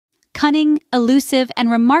Cunning, elusive, and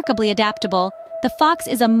remarkably adaptable, the fox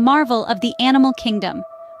is a marvel of the animal kingdom.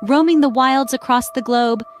 Roaming the wilds across the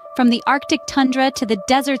globe, from the Arctic tundra to the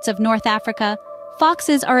deserts of North Africa,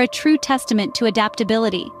 foxes are a true testament to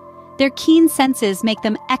adaptability. Their keen senses make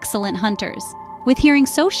them excellent hunters. With hearing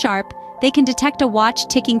so sharp, they can detect a watch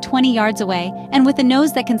ticking 20 yards away, and with a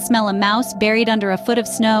nose that can smell a mouse buried under a foot of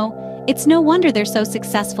snow, it's no wonder they're so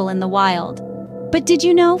successful in the wild. But did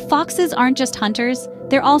you know foxes aren't just hunters?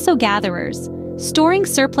 They're also gatherers. Storing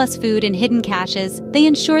surplus food in hidden caches, they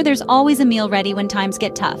ensure there's always a meal ready when times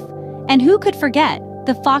get tough. And who could forget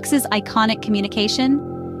the fox's iconic communication?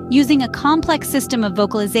 Using a complex system of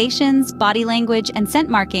vocalizations, body language, and scent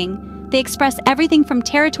marking, they express everything from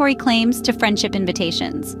territory claims to friendship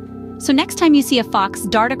invitations. So next time you see a fox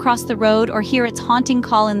dart across the road or hear its haunting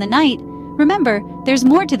call in the night, remember, there's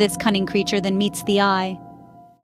more to this cunning creature than meets the eye.